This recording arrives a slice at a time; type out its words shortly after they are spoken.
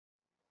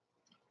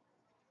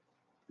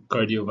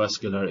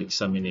Cardiovascular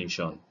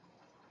examination.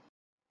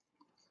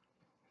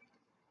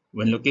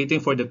 When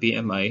locating for the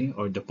PMI,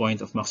 or the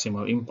point of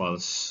maximal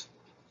impulse,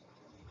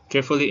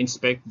 carefully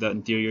inspect the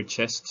anterior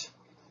chest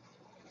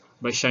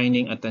by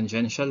shining a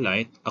tangential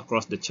light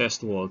across the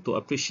chest wall to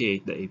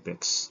appreciate the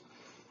apex.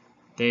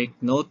 Take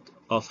note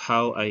of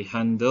how I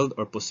handled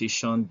or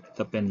positioned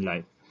the pen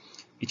light.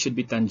 It should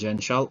be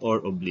tangential or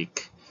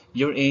oblique.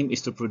 Your aim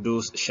is to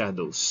produce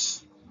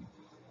shadows.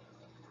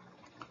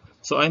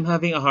 So I'm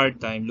having a hard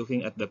time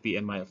looking at the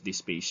PMI of this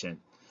patient.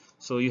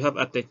 So you have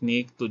a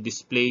technique to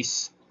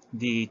displace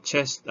the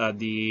chest,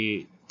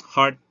 the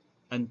heart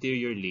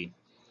anteriorly.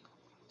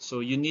 So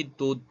you need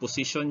to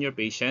position your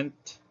patient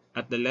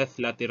at the left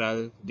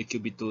lateral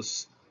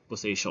decubitus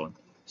position.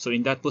 So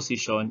in that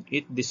position,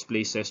 it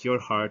displaces your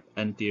heart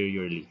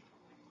anteriorly.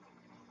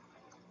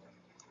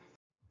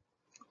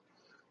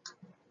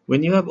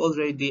 When you have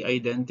already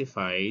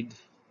identified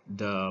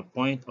the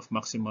point of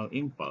maximal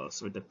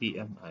impulse, or the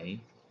PMI,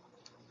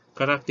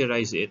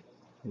 characterize it,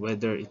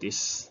 whether it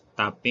is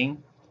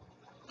tapping,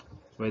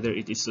 whether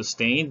it is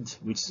sustained,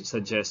 which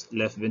suggests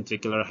left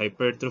ventricular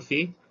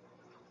hypertrophy,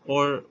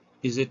 or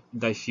is it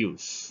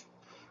diffuse.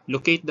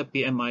 Locate the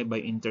PMI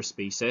by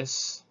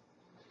interspaces,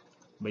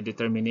 by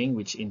determining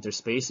which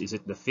interspace, is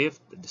it the 5th,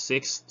 the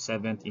 6th,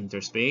 7th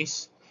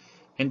interspace,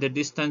 and the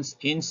distance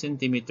in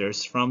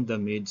centimeters from the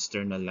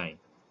mid-sternal line.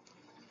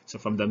 So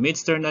from the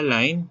mid-sternal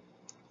line,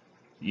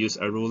 use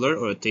a ruler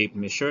or a tape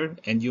measure,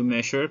 and you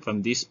measure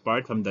from this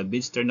part, from the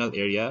mid-sternal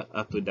area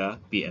up to the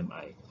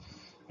PMI.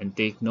 And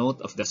take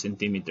note of the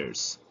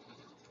centimeters.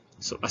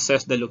 So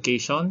assess the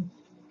location,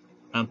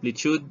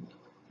 amplitude,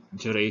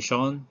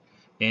 duration,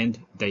 and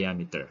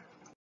diameter.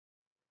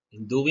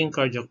 In doing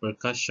cardiac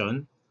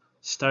percussion,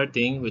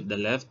 starting with the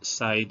left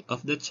side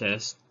of the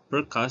chest,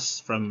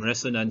 percuss from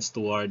resonance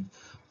toward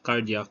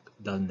cardiac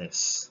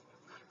dullness.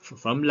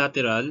 From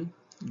lateral,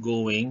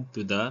 going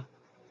to the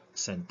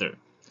center.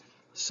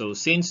 So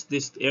since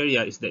this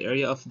area is the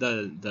area of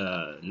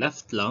the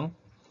left lung,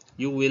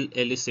 you will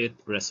elicit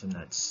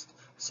resonance.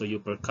 So you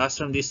percuss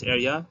from this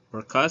area,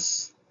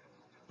 percuss,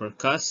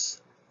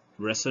 percuss,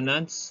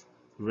 resonance,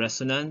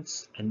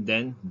 resonance, and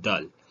then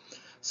dull.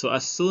 So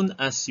as soon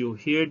as you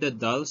hear the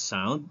dull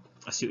sound,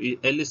 as you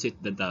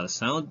elicit the dull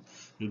sound,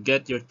 you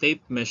get your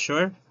tape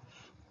measure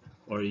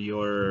or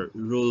your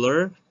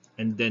ruler,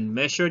 and then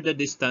measure the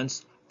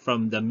distance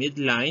from the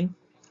midline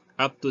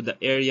up to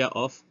the area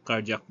of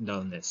cardiac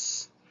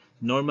dullness.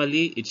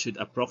 Normally, it should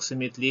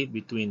approximately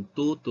between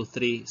 2 to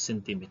 3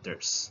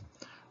 centimeters.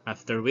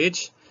 After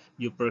which,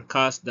 you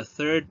percuss the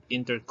third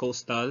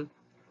intercostal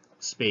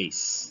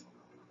space.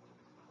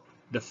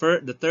 The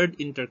third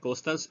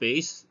intercostal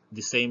space,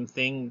 the same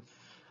thing,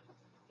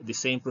 the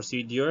same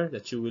procedure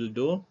that you will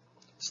do.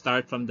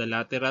 Start from the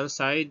lateral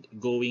side,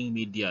 going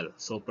medial.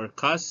 So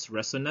percuss,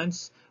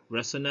 resonance,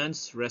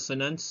 resonance,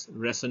 resonance,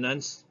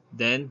 resonance,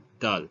 then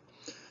dull.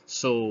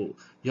 So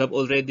you have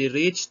already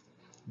reached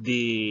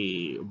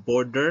the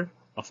border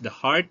of the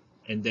heart,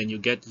 and then you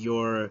get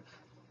your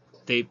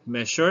tape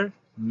measure,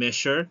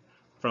 measure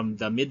from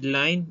the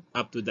midline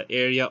up to the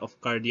area of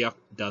cardiac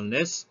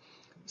dullness.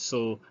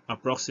 So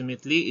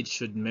approximately it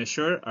should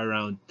measure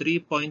around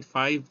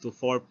 3.5 to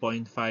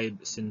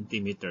 4.5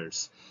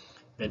 centimeters.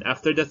 Then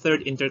after the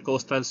third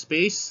intercostal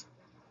space,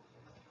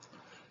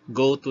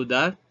 go to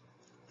the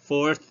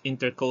fourth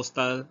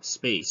intercostal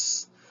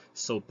space.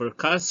 So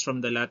percuss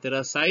from the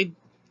lateral side,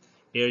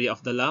 area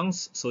of the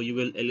lungs. So you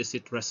will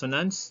elicit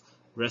resonance,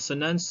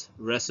 resonance,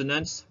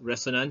 resonance,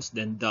 resonance,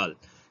 then dull.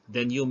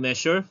 Then you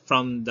measure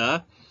from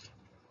the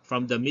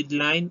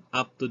midline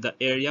up to the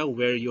area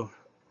where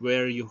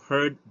you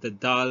heard the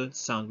dull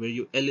sound, where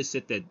you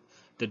elicited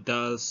the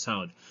dull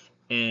sound.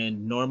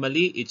 And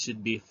normally it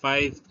should be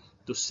 5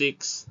 to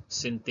 6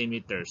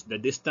 centimeters. The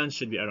distance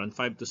should be around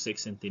 5 to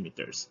 6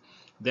 centimeters.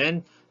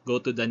 Then go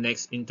to the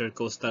next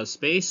intercostal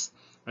space.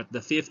 At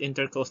the fifth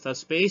intercostal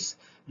space,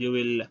 you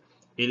will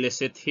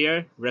elicit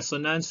here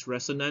resonance,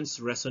 resonance,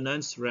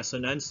 resonance,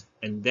 resonance,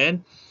 and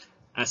then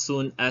as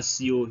soon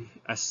as you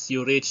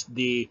reach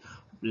the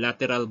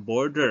lateral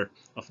border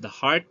of the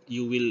heart,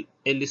 you will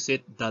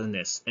elicit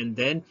dullness, and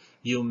then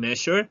you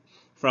measure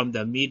from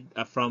the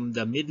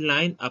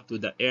midline up to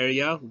the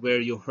area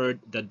where you heard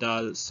the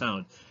dull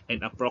sound,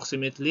 and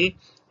approximately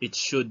it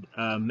should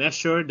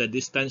measure, the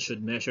distance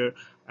should measure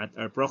at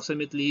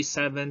approximately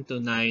 7 to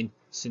 9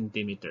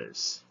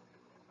 centimeters.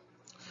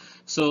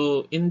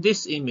 So in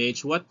this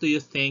image, what do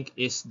you think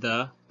is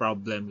the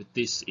problem with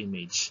this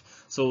image?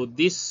 So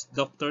this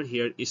doctor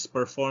here is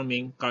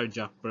performing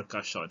cardiac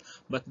percussion,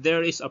 but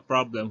there is a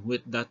problem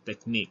with that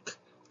technique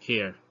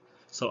here.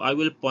 So I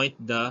will point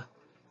the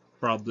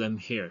problem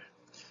here.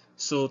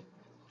 So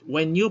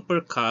when you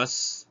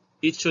percuss,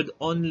 it should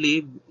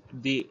only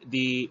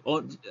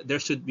there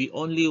should be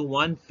only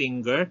one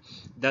finger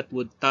that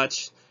would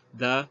touch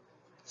the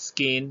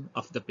skin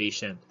of the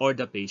patient or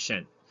the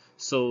patient.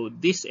 So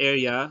this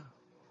area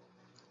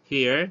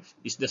here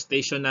is the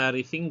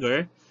stationary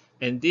finger,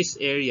 and this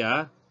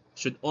area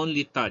should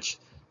only touch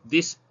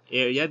this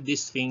area,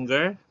 this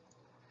finger,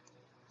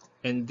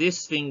 And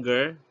this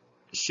finger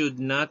should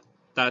not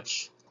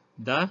touch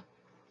the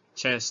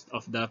chest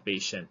of the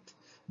patient.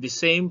 The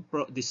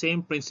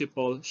same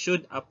principle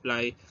should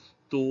apply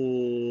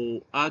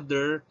to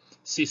other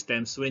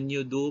systems when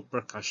you do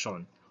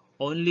percussion.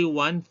 Only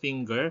one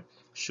finger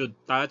should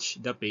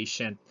touch the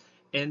patient,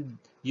 and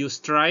you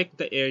strike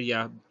the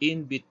area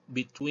in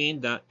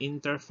between the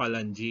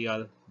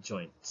interphalangeal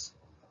joints.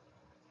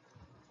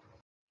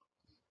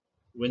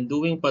 When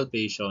doing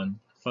palpation,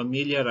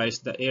 familiarize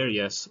the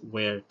areas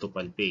where to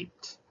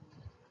palpate.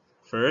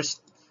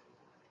 First,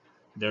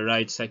 the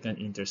right second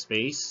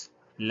interspace,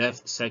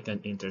 left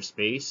second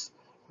interspace,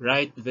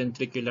 right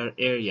ventricular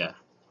area,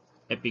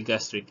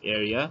 epigastric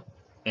area,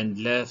 and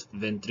left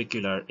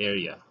ventricular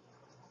area.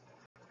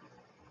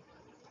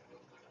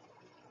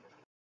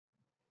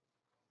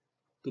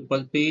 To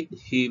palpate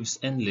heaves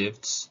and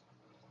lifts,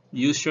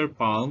 use your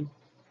palm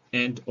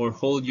and or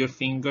hold your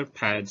finger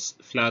pads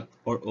flat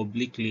or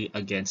obliquely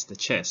against the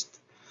chest.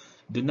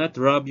 Do not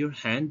rub your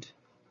hand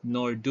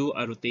nor do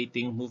a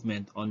rotating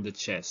movement on the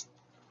chest.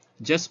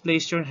 Just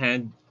place your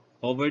hand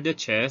over the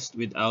chest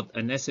without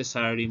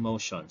unnecessary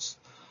motions.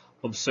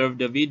 Observe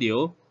the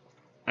video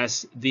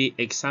as the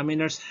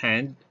examiner's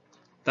hand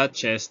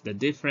touches the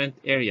different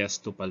areas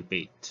to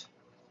palpate.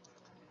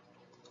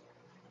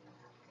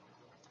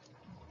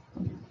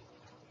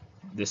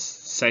 The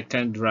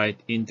second right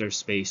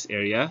interspace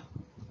area,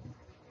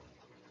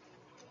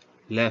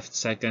 left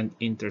second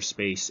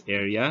interspace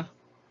area,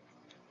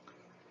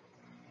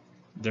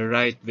 the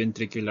right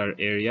ventricular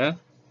area,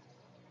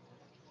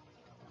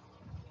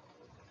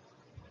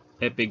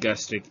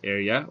 epigastric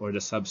area or the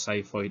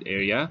subxiphoid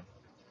area,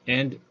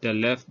 and the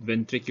left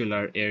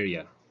ventricular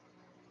area.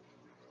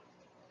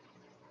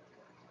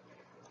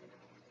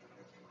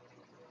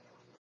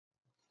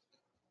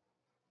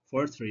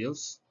 For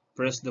thrills,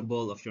 press the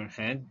ball of your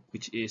hand,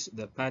 which is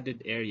the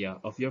padded area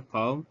of your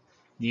palm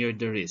near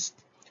the wrist,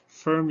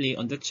 firmly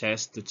on the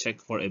chest to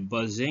check for a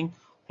buzzing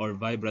or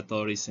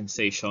vibratory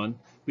sensation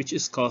which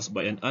is caused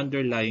by an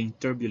underlying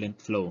turbulent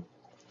flow.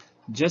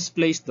 Just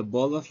place the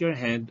ball of your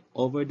hand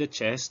over the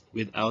chest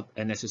without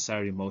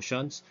unnecessary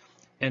motions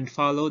and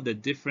follow the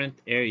different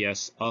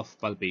areas of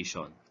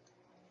palpation.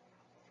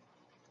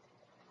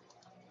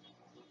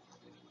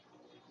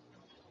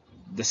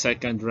 The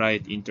second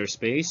right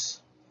interspace,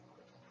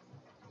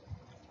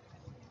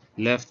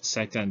 left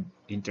second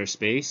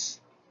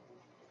interspace,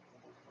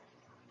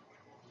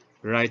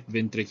 right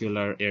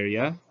ventricular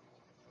area,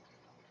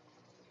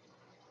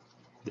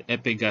 the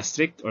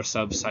epigastric or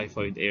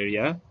subxiphoid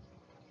area,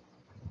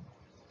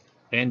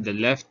 and the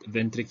left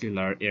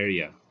ventricular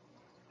area.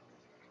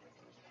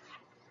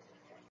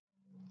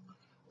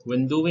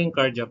 When doing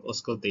cardiac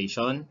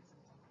auscultation,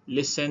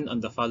 listen on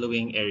the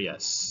following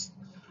areas: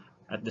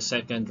 at the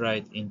second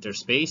right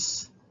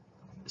interspace,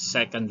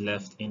 second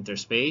left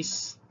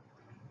interspace,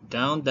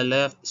 down the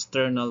left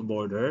sternal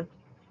border,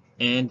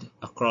 and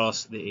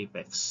across the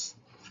apex.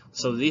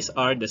 So these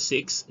are the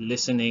 6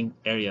 listening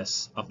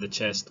areas of the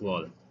chest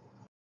wall.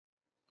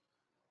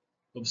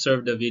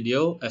 Observe the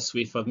video as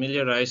we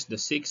familiarize the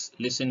 6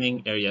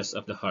 listening areas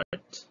of the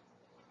heart.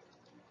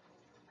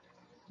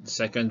 The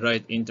second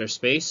right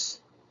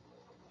interspace,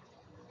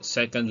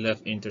 second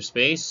left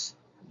interspace,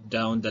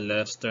 down the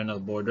left sternal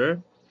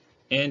border,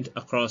 and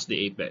across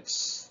the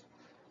apex.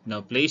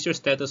 Now place your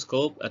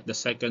stethoscope at the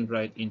second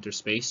right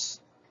interspace,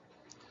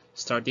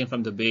 starting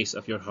from the base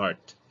of your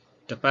heart.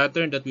 The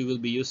pattern that we will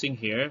be using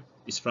here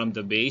is from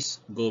the base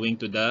going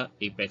to the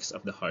apex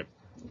of the heart.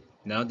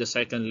 Now the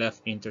second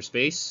left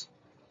interspace,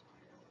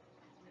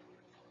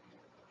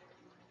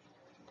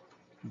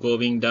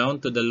 going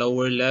down to the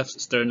lower left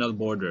sternal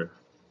border.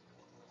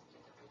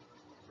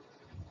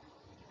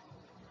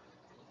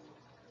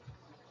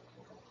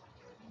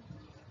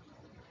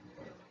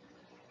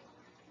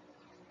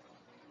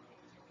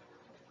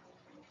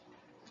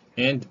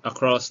 And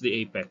across the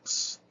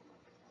apex.